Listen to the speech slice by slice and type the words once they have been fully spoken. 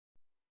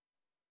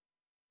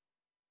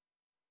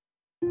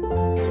Good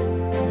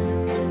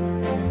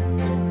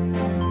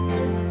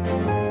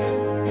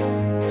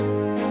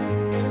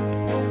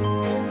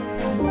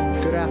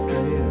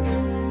afternoon,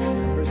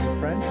 members and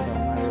friends of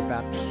Elmira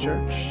Baptist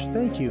Church.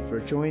 Thank you for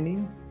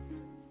joining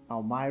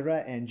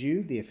Elmira and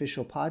You, the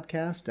official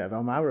podcast of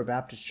Elmira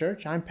Baptist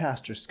Church. I'm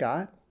Pastor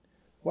Scott.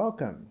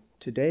 Welcome.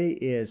 Today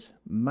is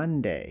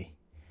Monday,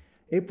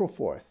 April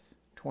 4th,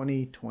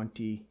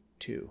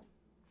 2022.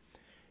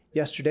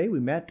 Yesterday we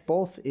met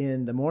both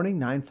in the morning,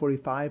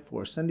 9:45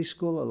 for Sunday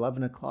school,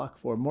 11 o'clock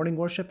for morning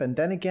worship, and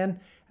then again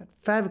at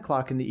 5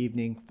 o'clock in the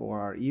evening for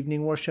our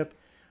evening worship.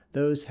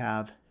 Those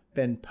have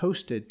been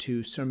posted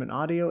to sermon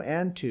audio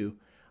and to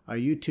our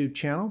YouTube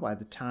channel by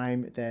the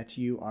time that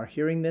you are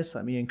hearing this.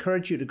 Let me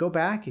encourage you to go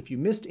back if you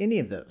missed any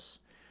of those.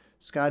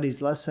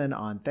 Scotty's lesson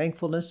on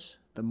thankfulness,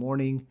 the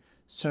morning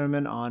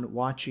sermon on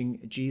watching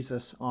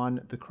Jesus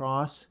on the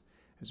cross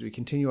as we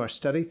continue our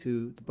study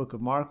through the book of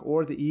Mark,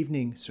 or the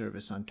evening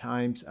service on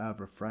times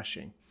of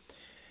refreshing.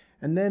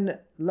 And then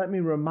let me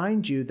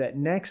remind you that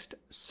next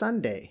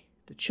Sunday,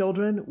 the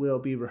children will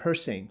be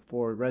rehearsing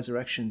for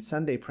Resurrection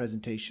Sunday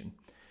presentation.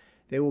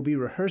 They will be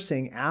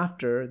rehearsing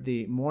after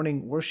the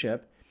morning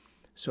worship.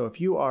 So if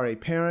you are a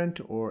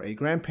parent or a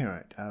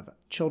grandparent of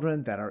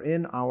children that are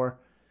in our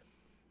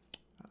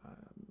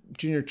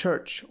junior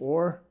church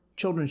or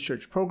children's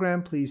church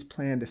program, please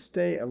plan to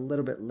stay a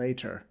little bit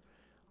later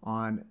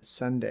on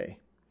Sunday.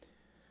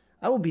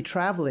 I will be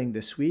traveling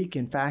this week.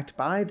 In fact,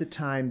 by the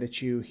time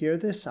that you hear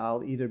this,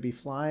 I'll either be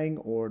flying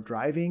or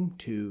driving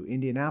to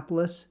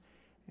Indianapolis.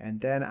 And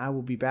then I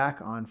will be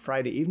back on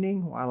Friday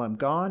evening. While I'm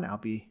gone, I'll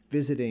be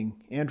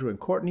visiting Andrew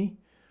and Courtney.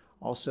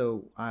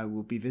 Also, I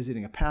will be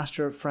visiting a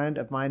pastor friend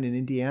of mine in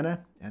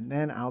Indiana. And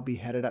then I'll be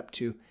headed up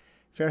to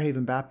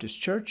Fairhaven Baptist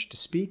Church to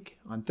speak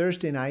on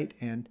Thursday night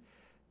and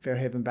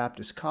Fairhaven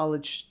Baptist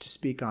College to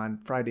speak on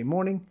Friday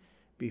morning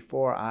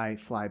before I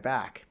fly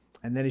back.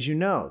 And then, as you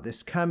know,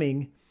 this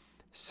coming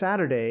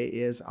Saturday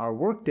is our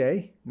work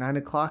day, 9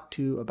 o'clock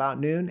to about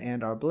noon,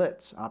 and our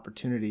Blitz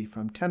opportunity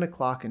from 10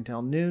 o'clock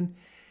until noon.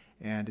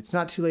 And it's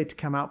not too late to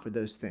come out for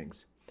those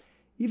things.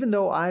 Even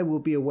though I will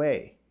be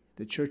away,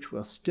 the church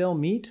will still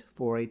meet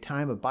for a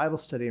time of Bible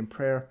study and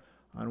prayer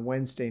on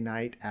Wednesday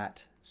night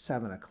at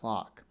 7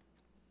 o'clock.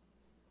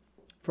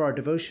 For our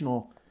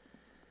devotional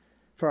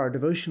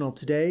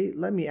today,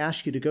 let me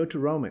ask you to go to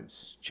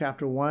Romans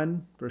chapter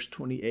 1, verse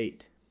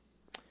 28.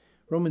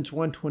 Romans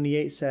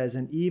 1:28 says,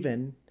 "And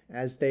even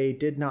as they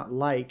did not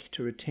like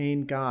to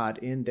retain God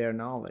in their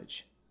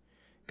knowledge,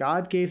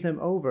 God gave them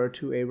over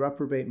to a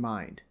reprobate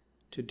mind,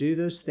 to do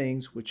those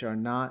things which are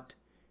not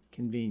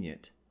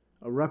convenient."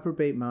 A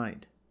reprobate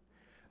mind.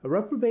 A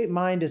reprobate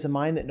mind is a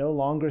mind that no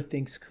longer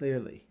thinks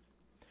clearly.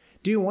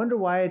 Do you wonder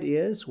why it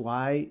is?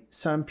 Why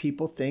some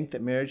people think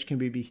that marriage can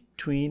be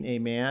between a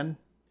man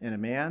and a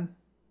man,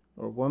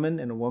 or a woman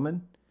and a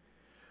woman?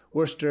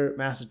 Worcester,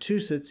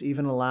 Massachusetts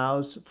even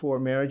allows for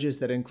marriages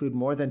that include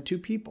more than two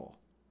people.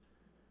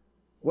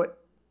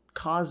 What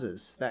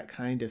causes that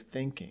kind of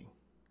thinking?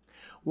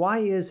 Why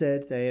is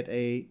it that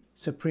a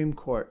Supreme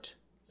Court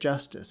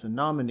justice, a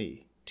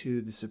nominee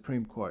to the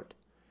Supreme Court,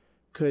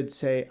 could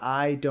say,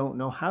 "I don't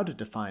know how to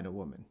define a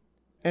woman,"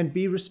 and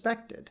be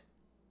respected?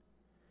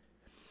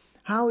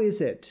 How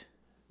is it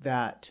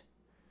that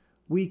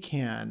we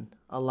can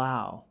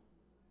allow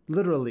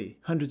literally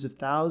hundreds of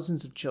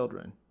thousands of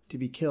children to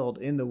be killed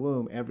in the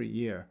womb every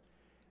year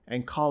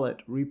and call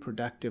it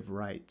reproductive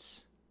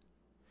rights?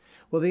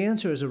 Well, the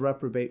answer is a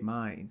reprobate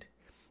mind.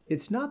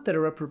 It's not that a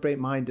reprobate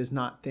mind does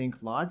not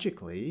think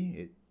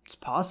logically. It's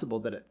possible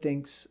that it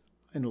thinks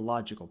in a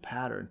logical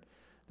pattern.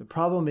 The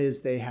problem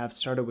is they have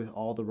started with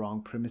all the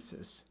wrong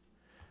premises.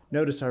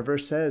 Notice our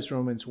verse says,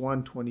 Romans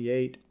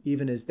 1:28,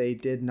 "Even as they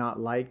did not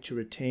like to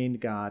retain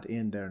God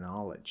in their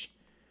knowledge."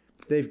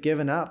 They've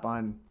given up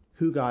on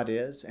who God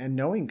is and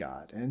knowing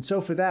God. And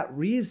so for that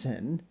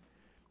reason,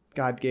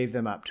 God gave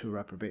them up to a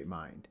reprobate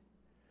mind.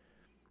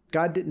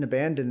 God didn't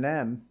abandon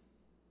them.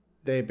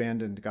 They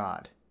abandoned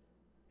God.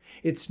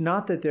 It's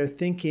not that their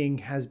thinking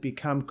has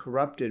become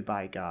corrupted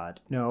by God.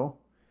 No.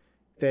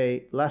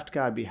 They left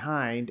God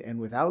behind, and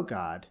without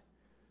God,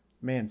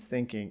 man's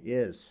thinking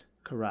is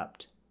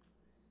corrupt.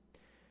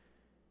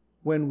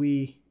 When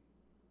we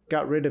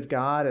got rid of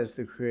God as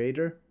the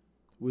creator,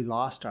 we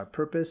lost our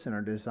purpose and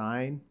our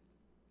design.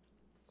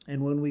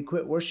 And when we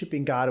quit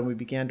worshiping God and we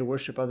began to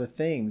worship other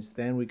things,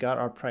 then we got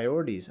our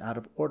priorities out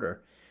of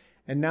order.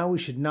 And now we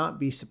should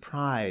not be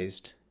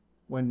surprised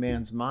when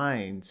man's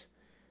minds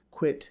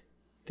quit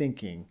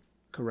thinking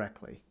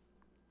correctly.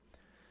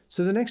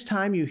 So the next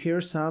time you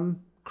hear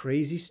some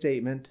crazy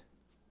statement,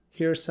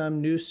 hear some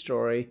news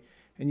story,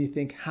 and you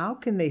think, how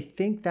can they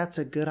think that's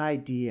a good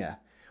idea?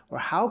 Or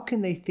how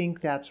can they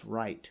think that's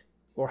right?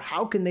 Or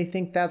how can they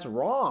think that's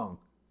wrong?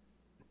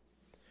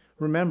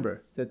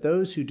 Remember that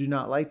those who do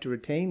not like to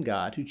retain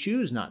God, who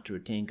choose not to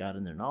retain God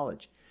in their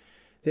knowledge,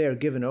 they are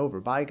given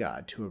over by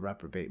God to a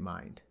reprobate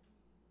mind.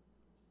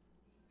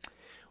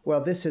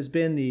 Well, this has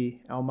been the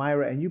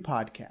Elmira and You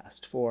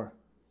podcast for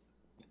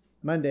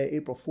Monday,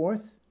 April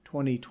 4th,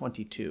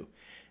 2022.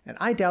 And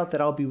I doubt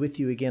that I'll be with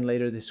you again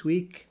later this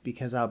week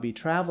because I'll be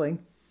traveling.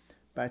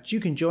 But you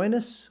can join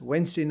us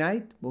Wednesday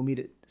night. We'll meet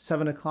at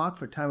 7 o'clock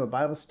for time of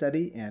Bible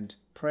study and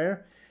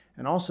prayer.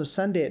 And also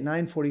Sunday at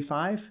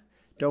 9:45.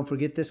 Don't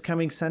forget this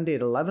coming Sunday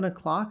at 11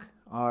 o'clock,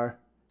 our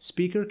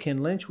speaker,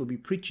 Ken Lynch, will be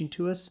preaching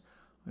to us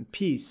on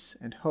peace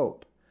and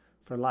hope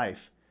for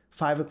life.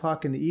 5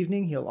 o'clock in the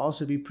evening, he'll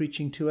also be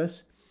preaching to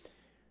us.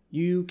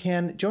 You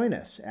can join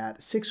us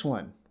at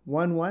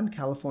 6111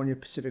 California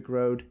Pacific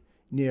Road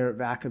near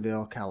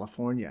Vacaville,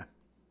 California.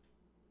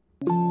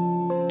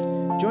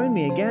 Join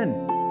me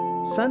again.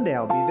 Sunday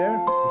I'll be there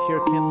to hear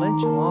Ken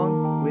Lynch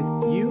along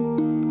with you.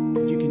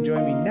 And you can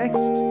join me next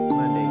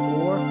Monday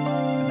for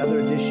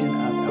another edition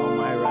of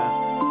Elmira